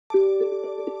Hey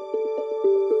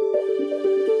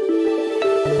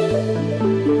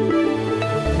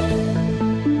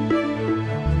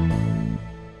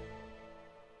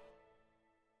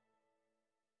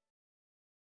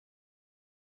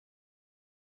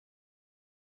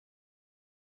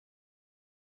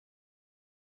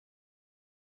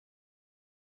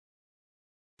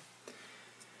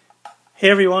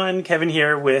everyone, Kevin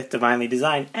here with Divinely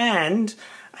Design, and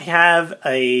I have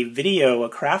a video, a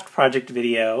craft project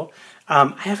video.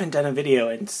 I haven't done a video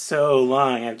in so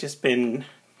long. I've just been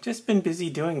busy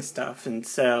doing stuff, and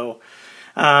so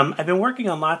I've been working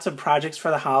on lots of projects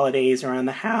for the holidays around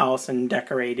the house and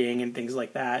decorating and things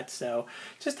like that. So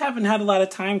just haven't had a lot of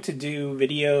time to do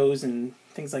videos and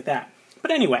things like that. But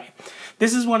anyway,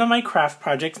 this is one of my craft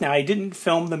projects. Now, I didn't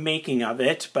film the making of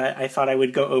it, but I thought I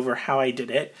would go over how I did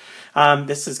it.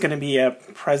 This is going to be a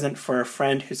present for a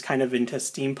friend who's kind of into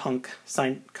steampunk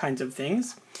kinds of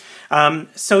things.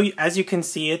 So as you can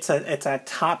see, it's a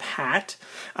top hat,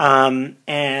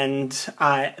 and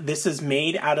this is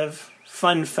made out of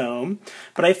fun foam.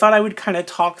 But I thought I would kind of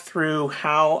talk through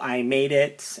how I made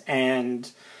it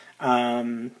and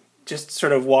just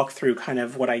sort of walk through kind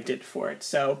of what I did for it.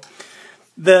 So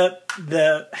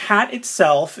the hat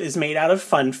itself is made out of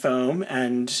fun foam,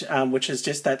 and which is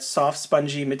just that soft,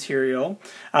 spongy material.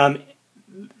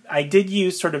 I did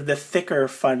use sort of the thicker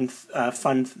fun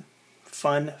foam.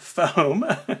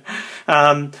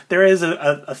 There is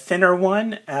a thinner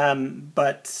one,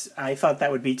 but I thought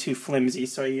that would be too flimsy,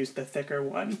 so I used the thicker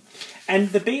one.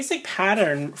 And the basic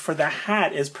pattern for the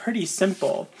hat is pretty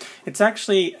simple. It's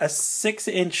actually a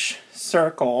 6-inch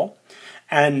circle,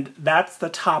 and that's the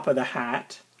top of the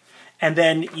hat. And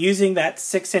then using that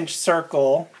 6-inch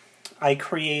circle, I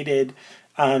created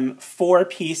 4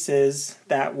 pieces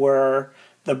that were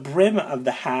the brim of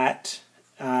the hat.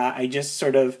 I just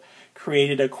sort of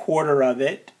created a quarter of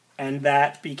it, and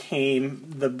that became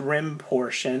the brim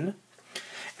portion.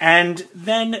 And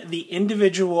then the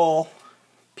individual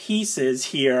pieces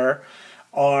here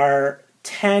are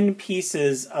 10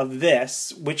 pieces of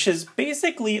this, which is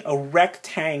basically a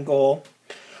rectangle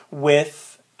with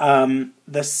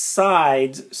the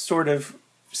sides sort of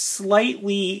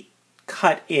slightly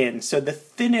cut in. So the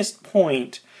thinnest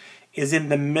point is in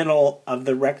the middle of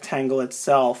the rectangle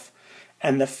itself,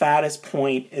 and the fattest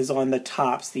point is on the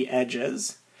tops, the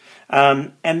edges.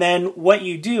 And then what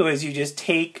you do is you just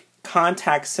take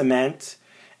contact cement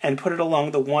and put it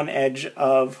along the one edge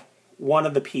of one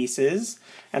of the pieces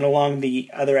and along the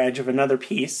other edge of another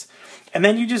piece. And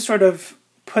then you just sort of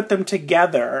put them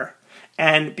together.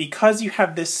 And because you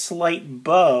have this slight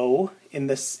bow in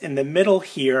the middle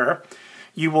here,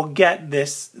 you will get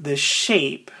this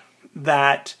shape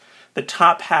that the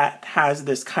top hat has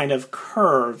this kind of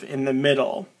curve in the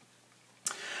middle.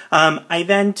 I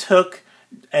then took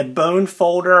a bone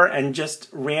folder and just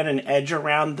ran an edge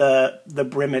around the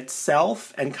brim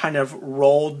itself and kind of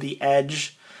rolled the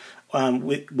edge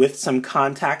with some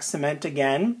contact cement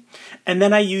again. And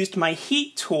then I used my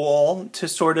heat tool to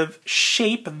sort of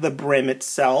shape the brim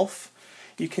itself.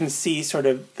 You can see sort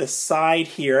of the side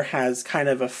here has kind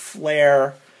of a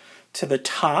flare to the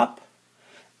top,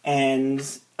 and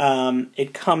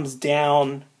it comes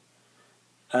down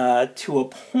to a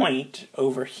point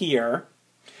over here.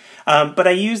 But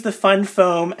I used the fun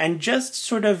foam and just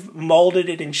sort of molded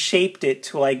it and shaped it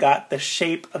till I got the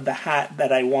shape of the hat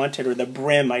that I wanted, or the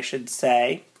brim, I should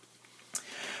say.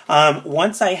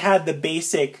 Once I had the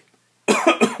basic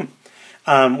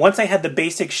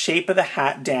shape of the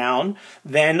hat down,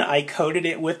 then I coated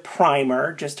it with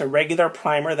primer, just a regular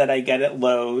primer that I get at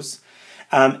Lowe's.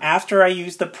 After I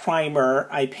used the primer,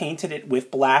 I painted it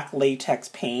with black latex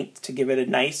paint to give it a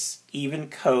nice, even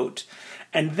coat.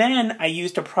 And then I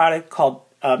used a product called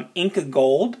Inca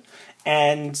Gold,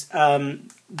 and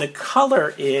the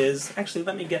color is, actually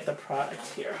let me get the product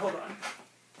here, hold on.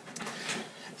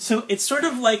 So it's sort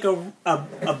of like a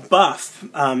buff.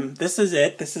 This is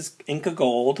it, this is Inca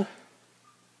Gold.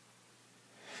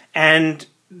 And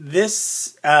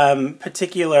this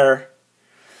particular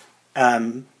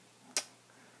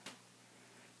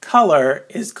color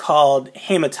is called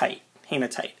hematite.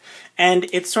 And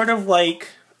it's sort of like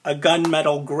a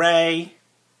gunmetal gray,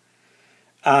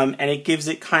 and it gives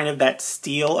it kind of that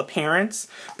steel appearance.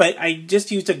 But I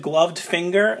just used a gloved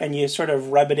finger, and you sort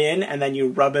of rub it in, and then you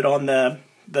rub it on the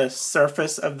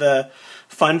surface of the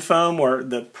fun foam, or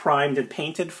the primed and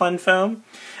painted fun foam.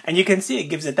 And you can see it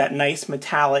gives it that nice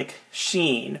metallic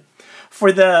sheen.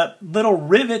 For the little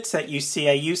rivets that you see,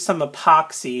 I used some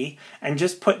epoxy and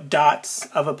just put dots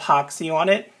of epoxy on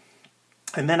it.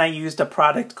 And then I used a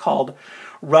product called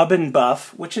Rub and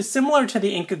Buff, which is similar to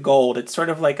the Inca Gold. It's sort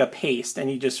of like a paste,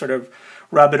 and you just sort of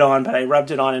rub it on, but I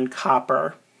rubbed it on in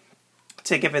copper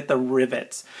to give it the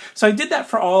rivets. So I did that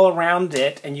for all around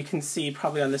it, and you can see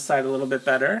probably on this side a little bit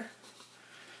better.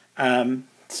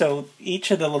 So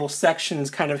each of the little sections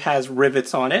kind of has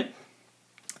rivets on it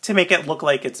to make it look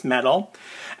like it's metal.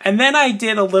 And then I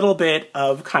did a little bit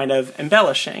of kind of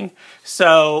embellishing.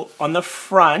 So on the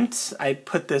front, I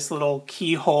put this little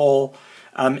keyhole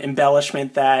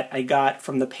embellishment that I got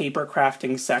from the paper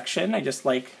crafting section. I just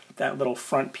like that little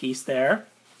front piece there.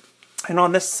 And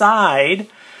on the side,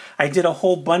 I did a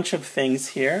whole bunch of things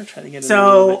here. Try to get it a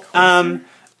little bit closer.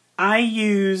 I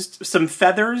used some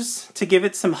feathers to give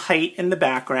it some height in the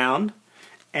background.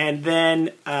 And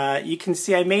then you can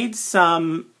see I made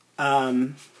some,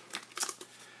 what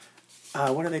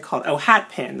are they called? Oh, hat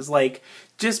pins. Like,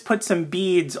 just put some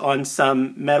beads on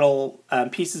some metal,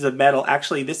 pieces of metal.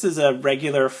 Actually, this is a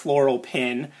regular floral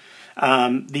pin.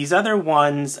 These other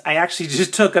ones, I actually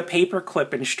just took a paper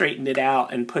clip and straightened it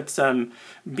out and put some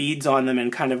beads on them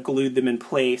and kind of glued them in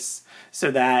place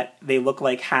so that they look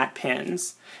like hat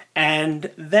pins. And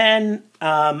then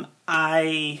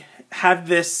I have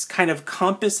this kind of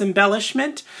compass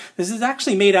embellishment. This is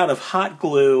actually made out of hot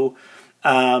glue,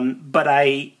 but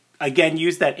I, again,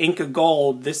 used that Inca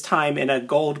Gold, this time in a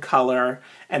gold color,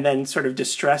 and then sort of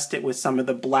distressed it with some of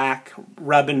the black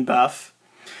Rub and Buff.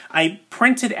 I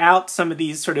printed out some of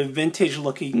these sort of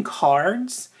vintage-looking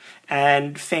cards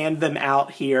and fanned them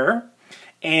out here.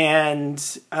 And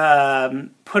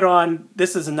put on,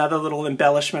 this is another little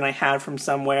embellishment I had from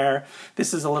somewhere.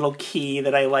 This is a little key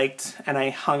that I liked and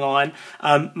I hung on.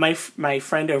 My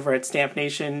friend over at Stamp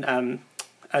Nation,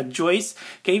 Joyce,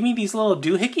 gave me these little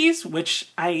doohickeys, which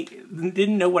I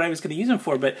didn't know what I was going to use them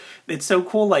for, but it's so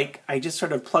cool. Like, I just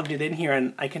sort of plugged it in here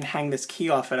and I can hang this key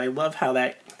off it. I love how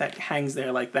that hangs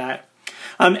there like that.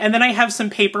 And then I have some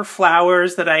paper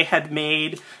flowers that I had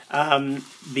made.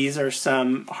 These are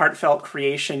some Heartfelt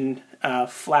Creation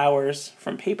flowers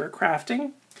from paper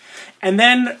crafting. And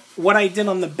then what I did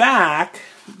on the back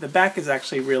is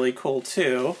actually really cool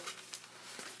too.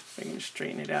 If I can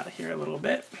straighten it out here a little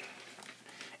bit.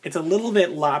 It's a little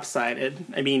bit lopsided,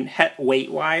 I mean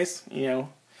weight-wise, you know,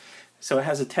 so it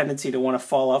has a tendency to want to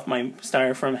fall off my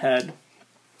styrofoam head.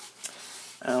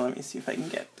 Let me see if I can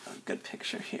get a good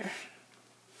picture here.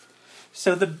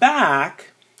 So the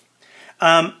back,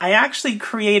 I actually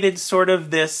created sort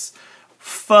of this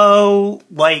faux,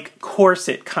 like,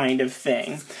 corset kind of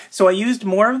thing. So I used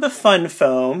more of the fun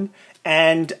foam,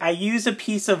 and I used a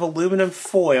piece of aluminum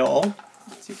foil.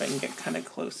 Let's see if I can get kind of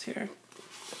close here.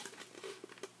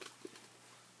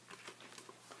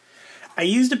 I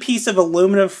used a piece of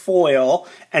aluminum foil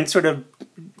and sort of,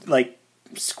 like,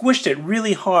 squished it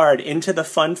really hard into the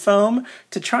fun foam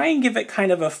to try and give it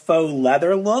kind of a faux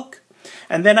leather look.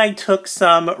 And then I took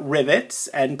some rivets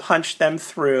and punched them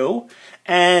through,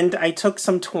 and I took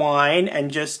some twine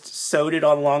and just sewed it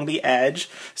along the edge.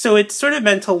 So it's sort of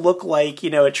meant to look like, you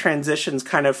know, it transitions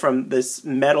kind of from this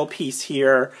metal piece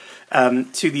here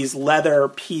to these leather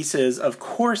pieces of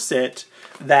corset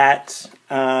that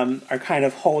are kind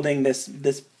of holding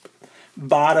this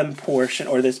bottom portion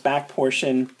or this back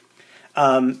portion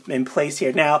in place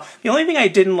here. Now, the only thing I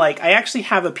didn't like, I actually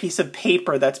have a piece of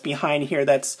paper that's behind here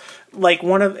that's like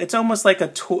it's almost like a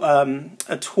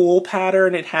tool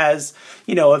pattern. It has,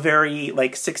 you know, a very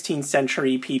like 16th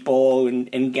century people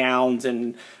in gowns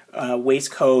and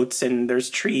waistcoats, and there's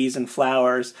trees and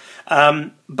flowers.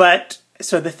 But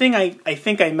so the thing I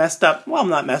think I messed up, well, I'm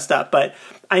not messed up, but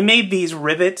I made these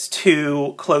rivets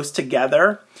too close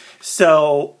together.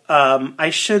 So I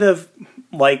should have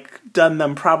like done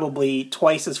them probably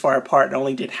twice as far apart and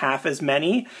only did half as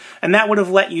many. And that would have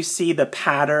let you see the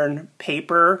pattern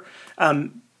paper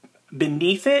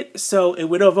beneath it. So it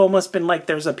would have almost been like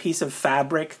there's a piece of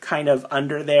fabric kind of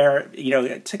under there, you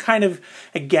know, to kind of,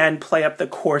 again, play up the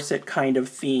corset kind of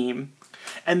theme.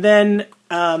 And then,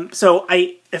 so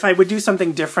if I would do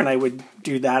something different, I would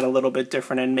do that a little bit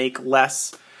different and make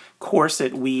less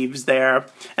corset weaves there.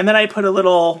 And then I put a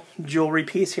little jewelry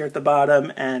piece here at the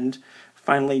bottom, and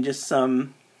finally just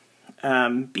some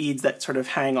beads that sort of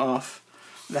hang off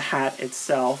the hat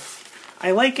itself.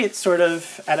 I like it sort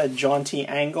of at a jaunty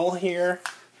angle here.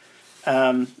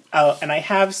 Oh, and I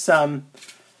have some,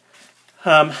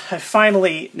 I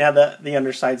finally, now the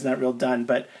underside's not real done,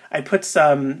 but I put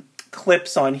some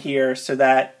clips on here so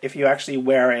that if you actually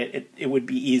wear it, it would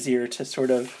be easier to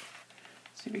sort of,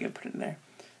 see if we can put it in there,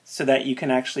 so that you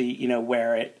can actually, you know,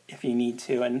 wear it if you need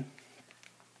to, and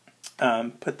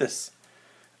put this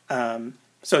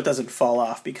so it doesn't fall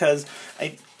off, because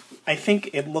I think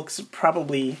it looks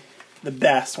probably the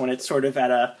best when it's sort of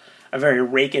at a very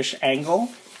rakish angle,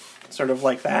 sort of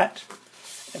like that,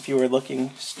 if you were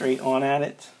looking straight on at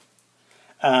it.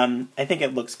 I think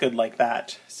it looks good like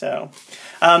that. So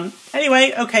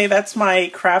anyway, okay, that's my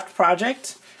craft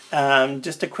project.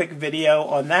 Just a quick video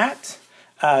on that.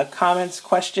 Comments,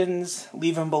 questions,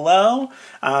 leave them below.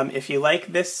 If you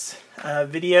like this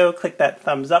video, click that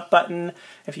thumbs up button.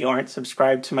 If you aren't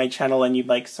subscribed to my channel and you'd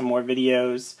like some more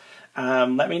videos,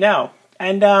 let me know.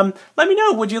 And let me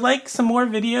know, would you like some more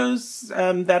videos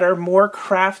that are more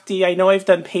crafty? I know I've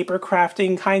done paper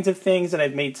crafting kinds of things, and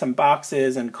I've made some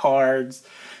boxes and cards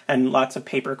and lots of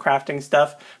paper crafting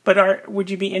stuff. But would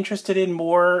you be interested in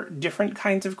more different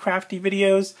kinds of crafty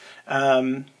videos?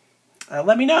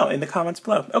 Let me know in the comments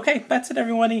below. Okay, that's it,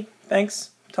 everybody. Thanks.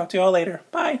 Talk to you all later.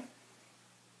 Bye.